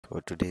For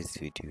today's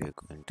video, we're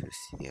going to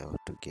see how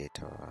to get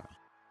our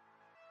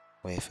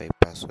Wi-Fi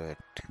password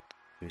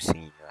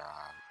using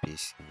your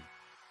PC.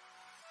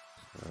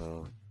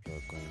 So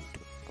you're going to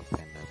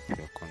open up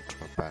your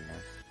control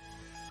panel.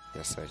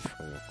 Just search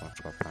for your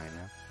control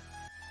panel.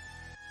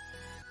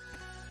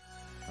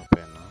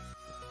 Open up.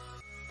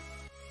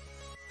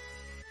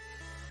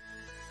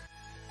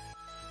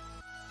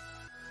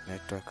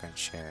 Network and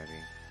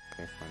sharing.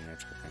 Click on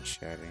network and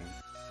sharing.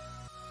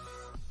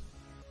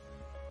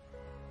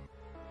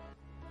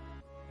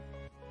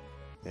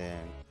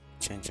 Then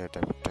change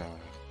adapter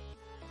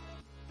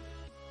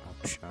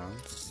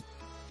options.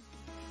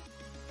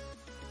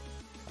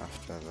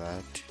 After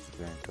that,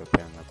 you're going to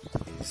open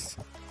up this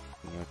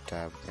new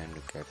tab, then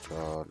look at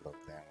all of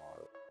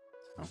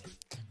them.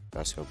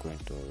 First, you're going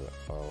to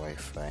our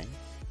Wi-Fi,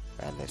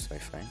 wireless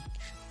Wi-Fi.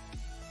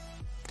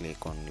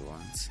 Click only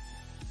once,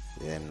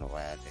 then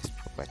wireless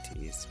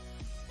properties,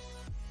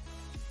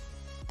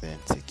 then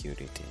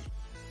security.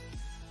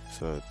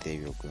 So there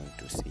you're going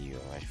to see your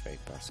Wi-Fi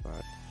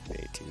password. There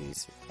it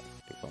is.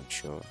 Click on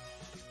show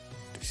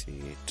to see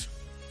it.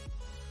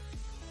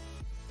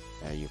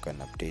 You can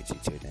update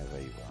it whenever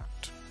you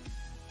want.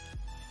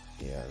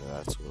 Yeah,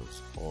 that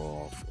was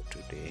all for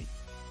today.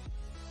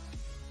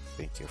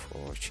 Thank you for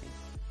watching.